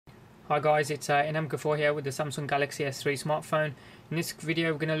Hi guys, it's Inam here with the Samsung Galaxy S3 smartphone. In this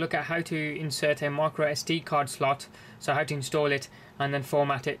video we're going to look at how to insert a micro SD card slot, so how to install it and then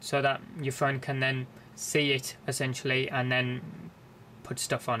format it so that your phone can then see it essentially and then put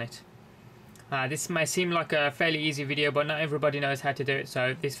stuff on it. This may seem like a fairly easy video, but not everybody knows how to do it,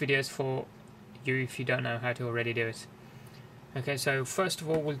 so this video is for you if you don't know how to already do it. Okay, so first of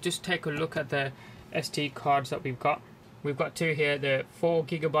all we'll just take a look at the SD cards that we've got. We've got two here, the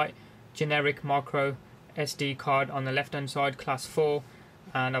 4GB generic micro SD card on the left hand side, class 4,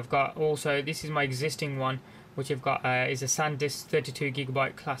 and I've got also, this is my existing one, which I've got is a SanDisk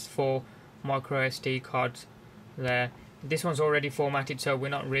 32GB class 4 micro SD card there. This one's already formatted, so we're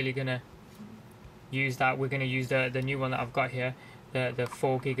not really going to use that. We're going to use the new one that I've got here, the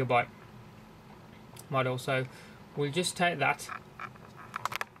 4GB model. So we'll just take that,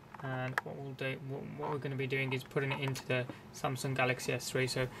 and what we're going to be doing is putting it into the Samsung Galaxy S3.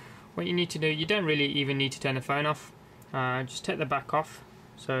 So what you need to do, you don't really even need to turn the phone off, just take the back off.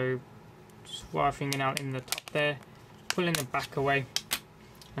 So just wire our fingernail in the top there, pulling the back away,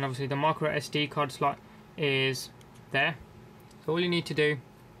 and obviously the micro SD card slot is there. So all you need to do,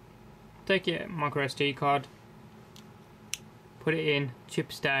 take your micro SD card, put it in,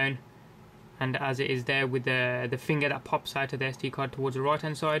 chips down, and as it is there with the finger that pops out of the SD card towards the right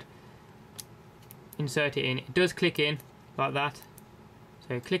hand side, insert it in. It does click in like that,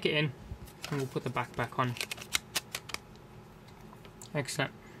 so click it in and we'll put the back on.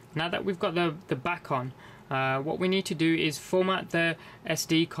 Excellent. Now that we've got the back on, what we need to do is format the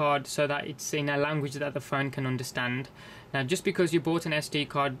SD card so that it's in a language that the phone can understand. Now just because you bought an SD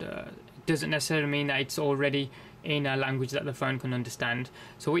card doesn't necessarily mean that it's already in a language that the phone can understand.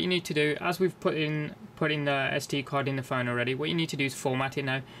 So what you need to do, as we've put in the SD card in the phone already, what you need to do is format it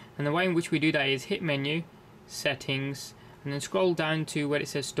now. And the way in which we do that is hit menu, settings, and then scroll down to where it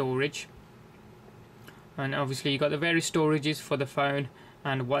says storage. And obviously you've got the various storages for the phone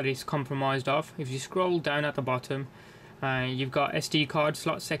and what it's comprised of. If you scroll down at the bottom, you've got SD card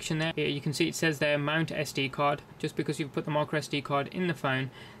slot section there. You can see it says there mount SD card. Just because you've put the micro SD card in the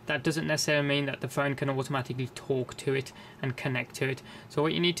phone, that doesn't necessarily mean that the phone can automatically talk to it and connect to it. So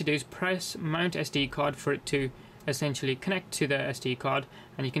what you need to do is press mount SD card for it to essentially connect to the SD card,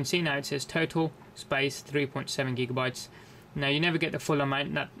 and you can see now it says total space 3.7GB. Now you never get the full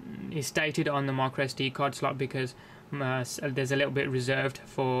amount that is stated on the micro SD card slot because there's a little bit reserved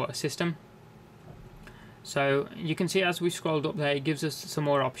for a system. So you can see as we scrolled up there, it gives us some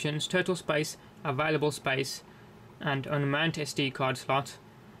more options: total space, available space, and unmount SD card slot,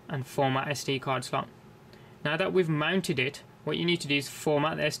 and format SD card slot. Now that we've mounted it, what you need to do is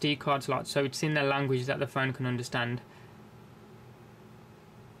format the SD card slot so it's in the language that the phone can understand.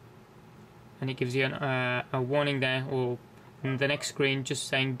 And it gives you a warning there, or in the next screen, just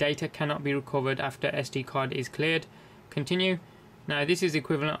saying data cannot be recovered after SD card is cleared. Continue. Now this is the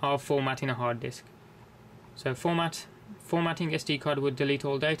equivalent of formatting a hard disk. So formatting SD card would delete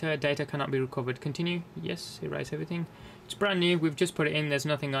all data. Data cannot be recovered. Continue. Yes, erase everything. It's brand new. We've just put it in. There's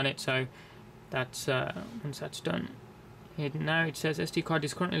nothing on it. So that's once that's done. Now it says SD card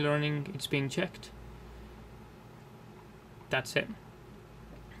is currently learning. It's being checked. That's it.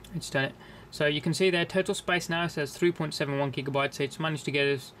 It's done it. So you can see there total space now says 3.71GB. So it's managed to get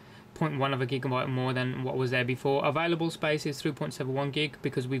us 0.1 of a gigabyte more than what was there before. Available space is 3.71 gig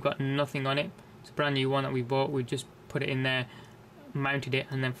because we've got nothing on it. It's a brand new one that we bought. We just put it in there, mounted it,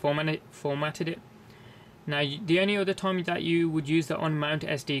 and then formatted it. Now the only other time that you would use the unmount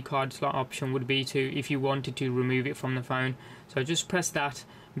SD card slot option would be if you wanted to remove it from the phone. So just press that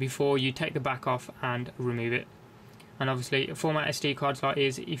before you take the back off and remove it. And obviously format SD card slot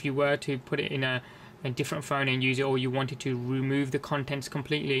is if you were to put it in a different phone and use it, or you wanted to remove the contents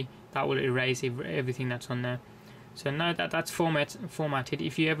completely, that will erase everything that's on there. So now that that's formatted,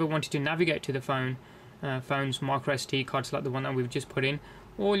 if you ever wanted to navigate to the phone's micro SD card slot, the one that we've just put in,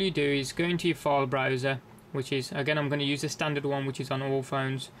 all you do is go into your file browser, which is, again, I'm going to use the standard one which is on all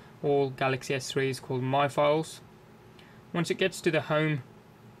phones, all Galaxy S3s, called My Files. Once it gets to the home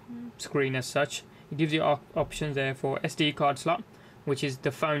screen as such, it gives you options there for SD card slot, which is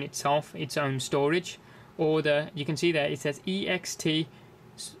the phone itself, its own storage, or you can see there it says EXT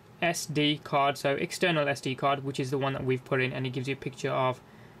SD card, so external SD card, which is the one that we've put in, and it gives you a picture of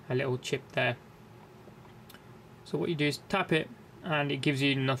a little chip there. So what you do is tap it, and it gives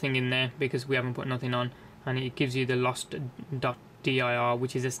you nothing in there because we haven't put nothing on, and it gives you the lost.dir,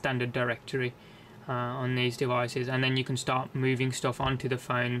 which is a standard directory on these devices, and then you can start moving stuff onto the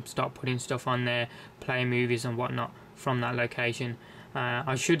phone, start putting stuff on there, play movies and whatnot from that location.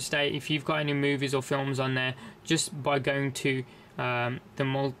 I should state, if you've got any movies or films on there, just by going to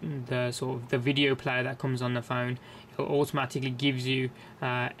the sort of the video player that comes on the phone. It automatically gives you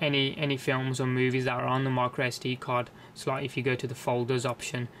any films or movies that are on the micro SD card slot if you go to the folders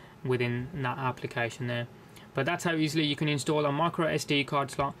option within that application there. But that's how easily you can install a micro SD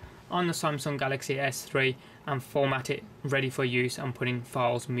card slot on the Samsung Galaxy S3 and format it ready for use and put in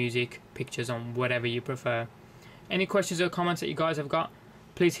files, music, pictures on, whatever you prefer. Any questions or comments that you guys have got,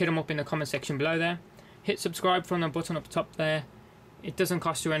 please hit them up in the comment section below there. Hit subscribe from the button up top there. It doesn't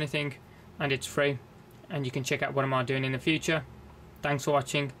cost you anything and it's free, and you can check out what I'm doing in the future. Thanks for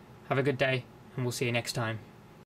watching, have a good day, and we'll see you next time.